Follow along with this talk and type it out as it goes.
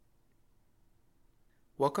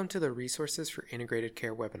Welcome to the Resources for Integrated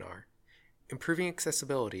Care webinar, Improving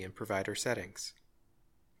Accessibility in Provider Settings.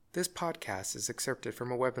 This podcast is excerpted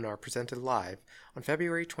from a webinar presented live on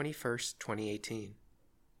February 21st, 2018.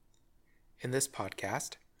 In this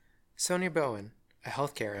podcast, Sonia Bowen, a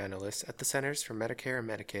healthcare analyst at the Centers for Medicare and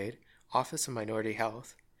Medicaid, Office of Minority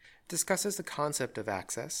Health, discusses the concept of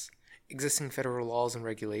access, existing federal laws and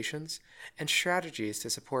regulations, and strategies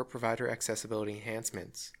to support provider accessibility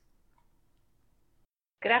enhancements.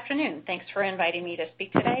 Good afternoon. Thanks for inviting me to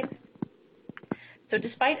speak today. So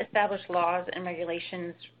despite established laws and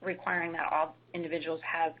regulations requiring that all individuals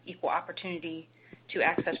have equal opportunity to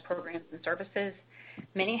access programs and services,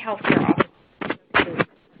 many healthcare offices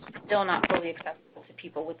are still not fully accessible to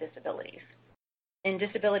people with disabilities. In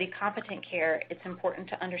disability competent care, it's important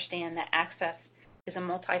to understand that access is a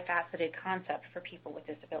multifaceted concept for people with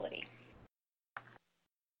disability.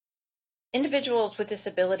 Individuals with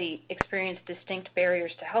disability experience distinct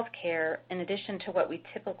barriers to health care in addition to what we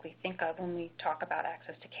typically think of when we talk about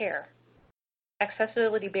access to care.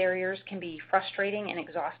 Accessibility barriers can be frustrating and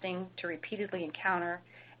exhausting to repeatedly encounter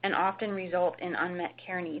and often result in unmet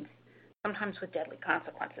care needs, sometimes with deadly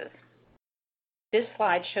consequences. This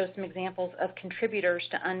slide shows some examples of contributors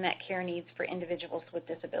to unmet care needs for individuals with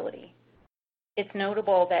disability. It's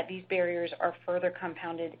notable that these barriers are further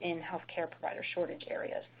compounded in healthcare provider shortage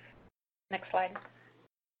areas. Next slide.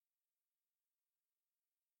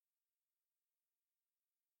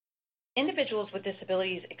 Individuals with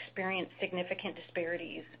disabilities experience significant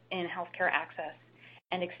disparities in healthcare access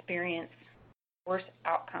and experience worse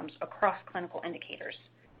outcomes across clinical indicators.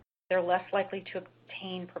 They're less likely to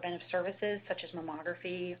obtain preventive services such as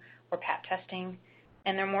mammography or Pap testing,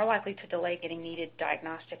 and they're more likely to delay getting needed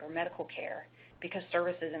diagnostic or medical care because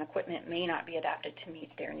services and equipment may not be adapted to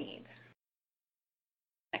meet their needs.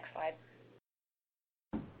 Next slide.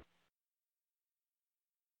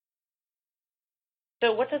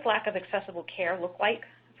 So what does lack of accessible care look like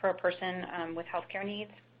for a person with healthcare needs?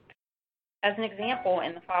 As an example,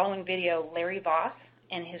 in the following video, Larry Voss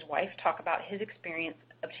and his wife talk about his experience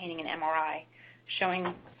obtaining an MRI,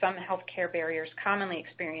 showing some healthcare barriers commonly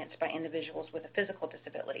experienced by individuals with a physical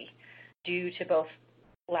disability due to both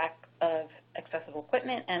lack of accessible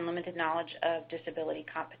equipment and limited knowledge of disability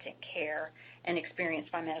competent care and experience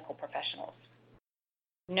by medical professionals.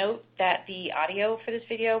 Note that the audio for this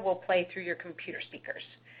video will play through your computer speakers.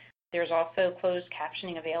 There's also closed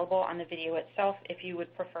captioning available on the video itself if you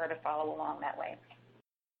would prefer to follow along that way.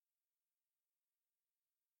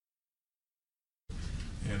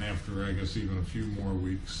 And after, I guess, even a few more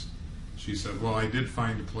weeks, she said, well, I did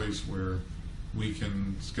find a place where we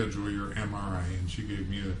can schedule your MRI, and she gave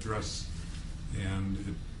me an address, and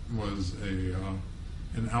it was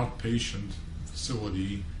an outpatient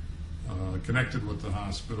facility connected with the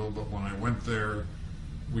hospital, but when I went there,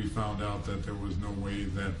 we found out that there was no way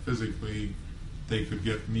that physically they could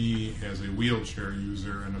get me as a wheelchair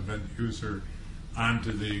user and a vent user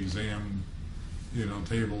onto the exam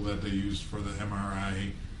table that they used for the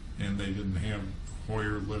MRI, and they didn't have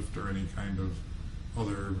Hoyer lift or any kind of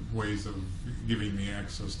other ways of giving me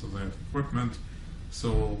access to that equipment.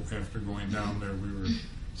 So after going down there, we were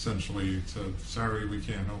essentially said, sorry, we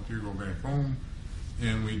can't help you, go back home.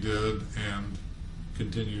 And we did, and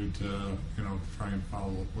continued to try and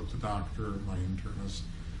follow up with the doctor, my internist,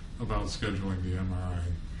 about scheduling the MRI.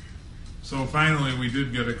 So finally, we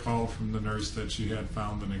did get a call from the nurse that she had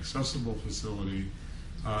found an accessible facility.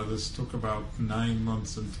 This took about 9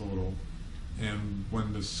 months in total, and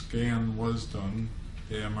when the scan was done,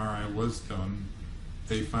 the MRI was done,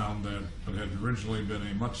 they found that what had originally been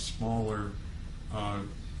a much smaller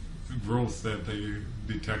growth that they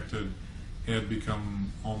detected had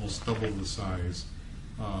become almost double the size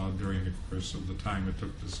during the course of the time it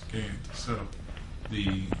took to scan, to set up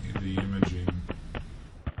the imaging.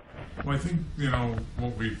 Well, I think,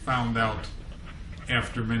 what we found out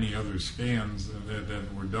after many other scans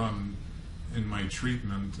that were done in my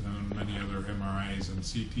treatment and many other MRIs and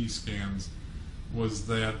CT scans was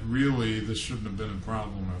that really this shouldn't have been a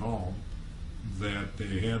problem at all, that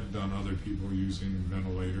they had done other people using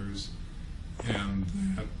ventilators, and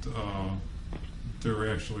that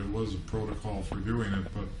there actually was a protocol for doing it,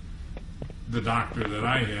 but the doctor that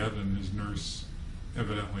I had and his nurse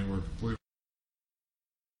evidently were completely.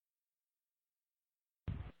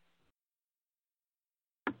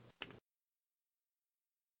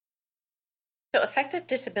 So effective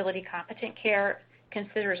disability competent care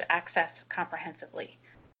considers access comprehensively,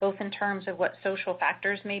 both in terms of what social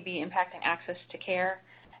factors may be impacting access to care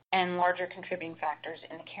and larger contributing factors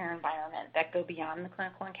in the care environment that go beyond the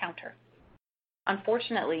clinical encounter.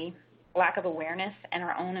 Unfortunately, lack of awareness, and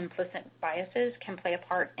our own implicit biases can play a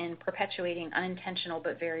part in perpetuating unintentional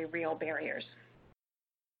but very real barriers.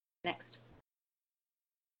 Next.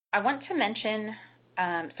 I want to mention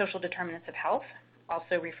social determinants of health,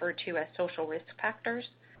 also referred to as social risk factors,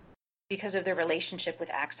 because of their relationship with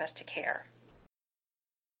access to care.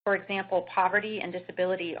 For example, poverty and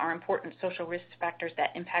disability are important social risk factors that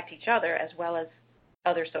impact each other as well as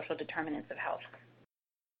other social determinants of health.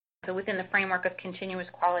 So within the framework of continuous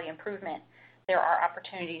quality improvement, there are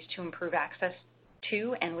opportunities to improve access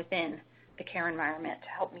to and within the care environment to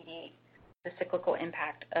help mediate the cyclical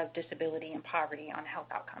impact of disability and poverty on health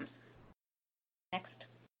outcomes. Next.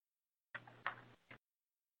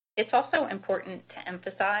 It's also important to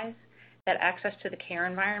emphasize that access to the care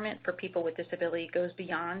environment for people with disability goes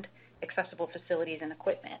beyond accessible facilities and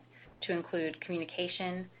equipment to include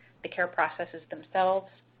communication, the care processes themselves,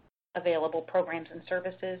 available programs and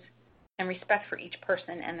services, and respect for each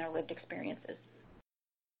person and their lived experiences.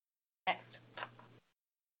 Next.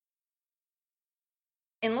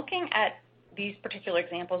 In looking at these particular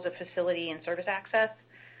examples of facility and service access,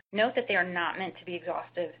 note that they are not meant to be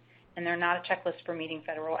exhaustive and they're not a checklist for meeting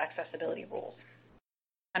federal accessibility rules.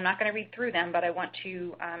 I'm not going to read through them, but I want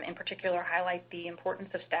to, in particular, highlight the importance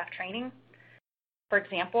of staff training. For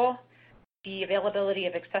example, the availability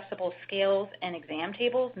of accessible scales and exam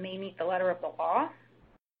tables may meet the letter of the law.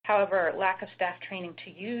 However, lack of staff training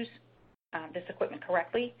to use this equipment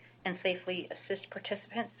correctly and safely assist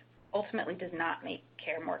participants ultimately does not make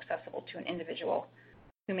care more accessible to an individual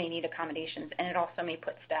who may need accommodations, and it also may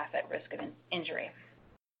put staff at risk of injury.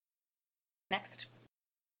 Next.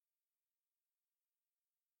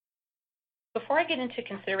 Before I get into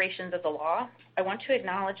considerations of the law, I want to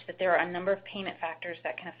acknowledge that there are a number of payment factors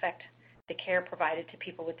that can affect the care provided to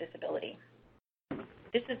people with disability.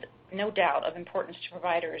 This is no doubt of importance to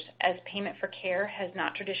providers, as payment for care has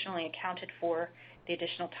not traditionally accounted for the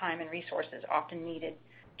additional time and resources often needed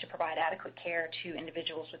to provide adequate care to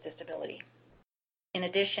individuals with disability. In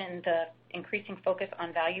addition, the increasing focus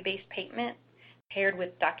on value-based payment paired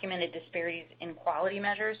with documented disparities in quality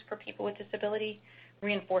measures for people with disability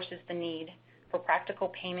reinforces the need for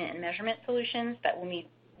practical payment and measurement solutions that will meet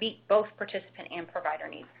both participant and provider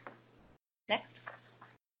needs. Next.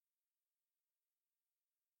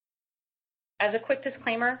 As a quick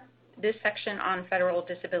disclaimer, this section on federal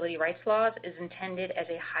disability rights laws is intended as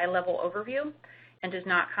a high-level overview and does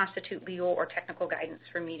not constitute legal or technical guidance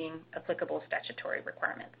for meeting applicable statutory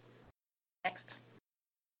requirements. Next.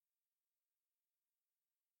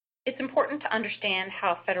 It's important to understand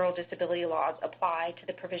how federal disability laws apply to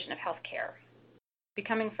the provision of health care.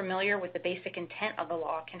 Becoming familiar with the basic intent of the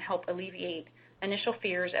law can help alleviate initial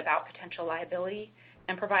fears about potential liability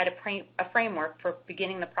and provide a framework for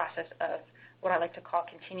beginning the process of what I like to call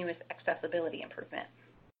continuous accessibility improvement.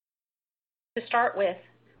 To start with,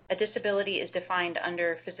 a disability is defined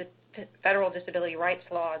under federal disability rights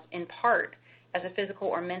laws in part as a physical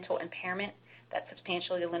or mental impairment that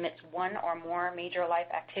substantially limits one or more major life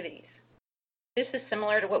activities. This is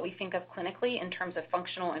similar to what we think of clinically in terms of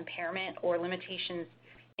functional impairment or limitations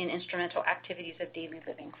in instrumental activities of daily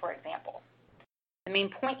living, for example. The main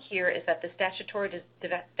point here is that the statutory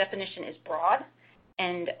definition is broad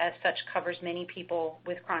and as such covers many people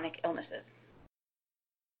with chronic illnesses.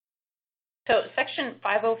 So Section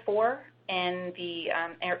 504 and the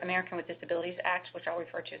American with Disabilities Act, which I'll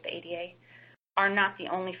refer to as the ADA, are not the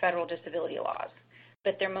only federal disability laws,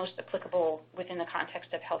 but they're most applicable within the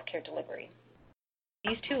context of healthcare delivery.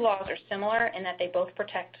 These two laws are similar in that they both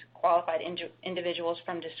protect qualified individuals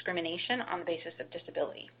from discrimination on the basis of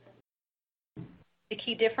disability. The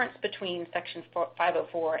key difference between Section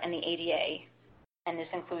 504 and the ADA, and this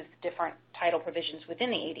includes different title provisions within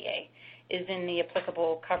the ADA, is in the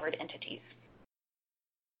applicable covered entities.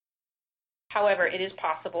 However, it is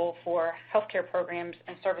possible for healthcare programs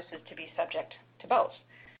and services to be subject to both.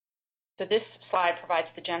 So this slide provides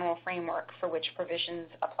the general framework for which provisions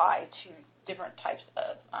apply to different types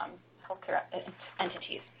of healthcare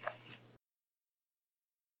entities.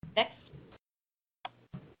 Next.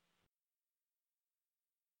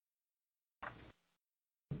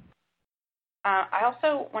 I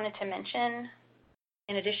also wanted to mention,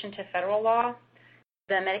 in addition to federal law,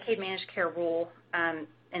 the Medicaid Managed Care Rule, and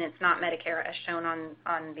it's not Medicare as shown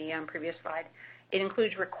on the previous slide. It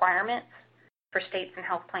includes requirements for states and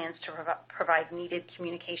health plans to provide needed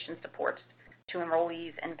communication supports to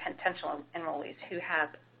enrollees and potential enrollees who have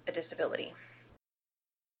a disability.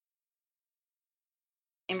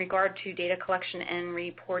 In regard to data collection and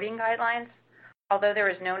reporting guidelines, although there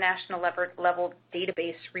is no national level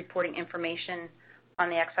database reporting information on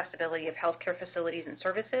the accessibility of healthcare facilities and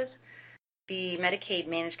services, the Medicaid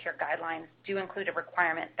managed care guidelines do include a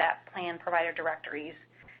requirement that plan provider directories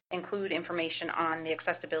include information on the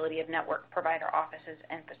accessibility of network provider offices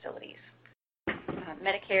and facilities.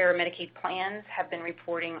 Medicare or Medicaid plans have been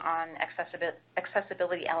reporting on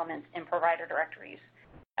accessibility elements in provider directories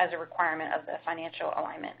as a requirement of the Financial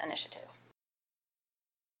Alignment Initiative.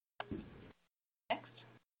 Next.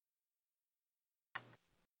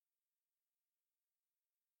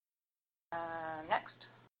 Next.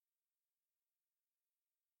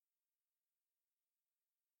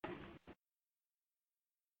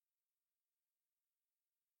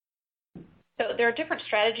 So there are different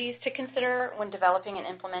strategies to consider when developing and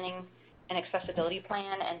implementing an accessibility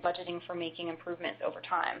plan and budgeting for making improvements over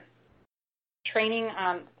time. Training,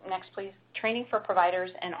 next please. Training for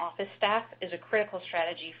providers and office staff is a critical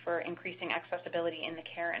strategy for increasing accessibility in the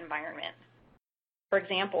care environment. For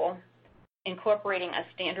example, incorporating a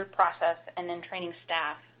standard process and then training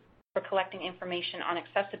staff for collecting information on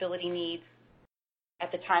accessibility needs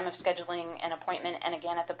at the time of scheduling an appointment and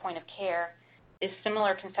again at the point of care is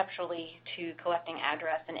similar conceptually to collecting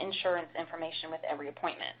address and insurance information with every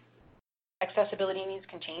appointment. Accessibility needs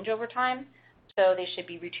can change over time, so they should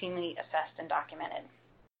be routinely assessed and documented.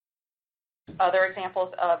 Other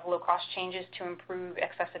examples of low-cost changes to improve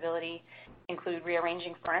accessibility include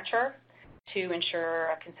rearranging furniture to ensure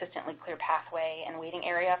a consistently clear pathway and waiting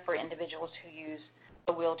area for individuals who use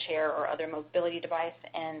a wheelchair or other mobility device,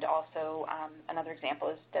 and also another example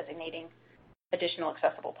is designating additional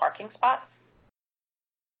accessible parking spots.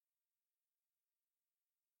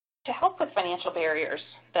 To help with financial barriers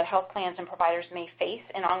that health plans and providers may face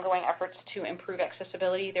in ongoing efforts to improve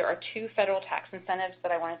accessibility, there are two federal tax incentives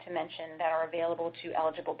that I wanted to mention that are available to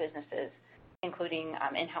eligible businesses, including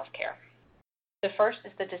in healthcare. The first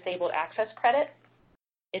is the Disabled Access Credit.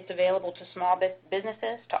 It's available to small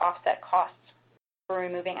businesses to offset costs for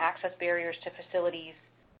removing access barriers to facilities,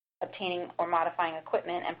 obtaining or modifying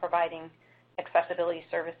equipment, and providing accessibility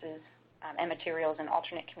services and materials in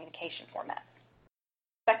alternate communication formats.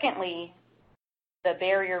 Secondly, the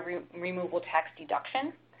barrier removal tax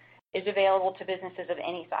deduction is available to businesses of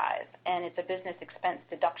any size, and it's a business expense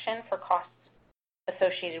deduction for costs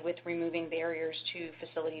associated with removing barriers to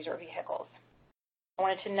facilities or vehicles. I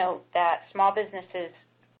wanted to note that small businesses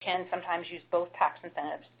can sometimes use both tax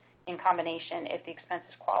incentives in combination if the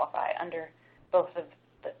expenses qualify under both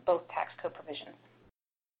tax code provisions.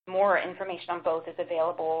 More information on both is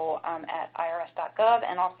available at irs.gov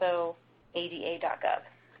and also ada.gov.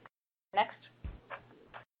 Next.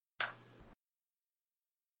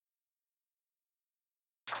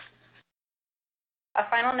 A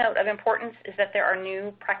final note of importance is that there are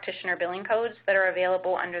new practitioner billing codes that are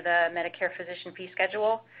available under the Medicare Physician Fee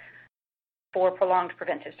Schedule for prolonged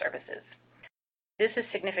preventive services. This is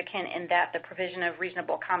significant in that the provision of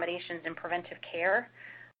reasonable accommodations in preventive care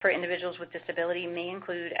for individuals with disability may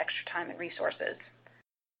include extra time and resources.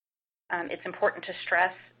 It's important to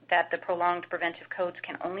stress that the prolonged preventive codes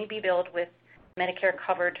can only be billed with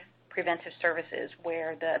Medicare-covered preventive services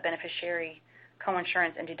where the beneficiary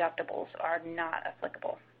coinsurance and deductibles are not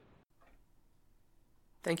applicable.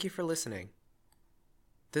 Thank you for listening.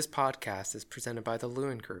 This podcast is presented by the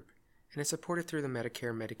Lewin Group and is supported through the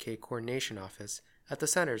Medicare-Medicaid Coordination Office at the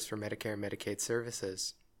Centers for Medicare and Medicaid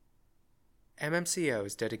Services. MMCO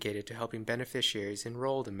is dedicated to helping beneficiaries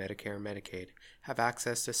enrolled in Medicare and Medicaid have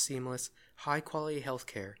access to seamless, high-quality health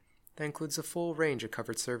care that includes a full range of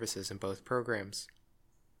covered services in both programs.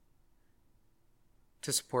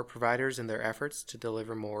 To support providers in their efforts to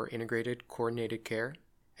deliver more integrated, coordinated care,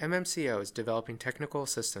 MMCO is developing technical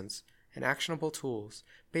assistance and actionable tools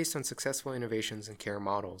based on successful innovations in care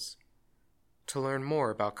models. To learn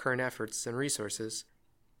more about current efforts and resources,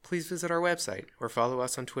 please visit our website or follow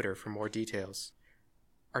us on Twitter for more details.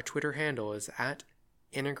 Our Twitter handle is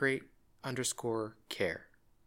 @integrate_care.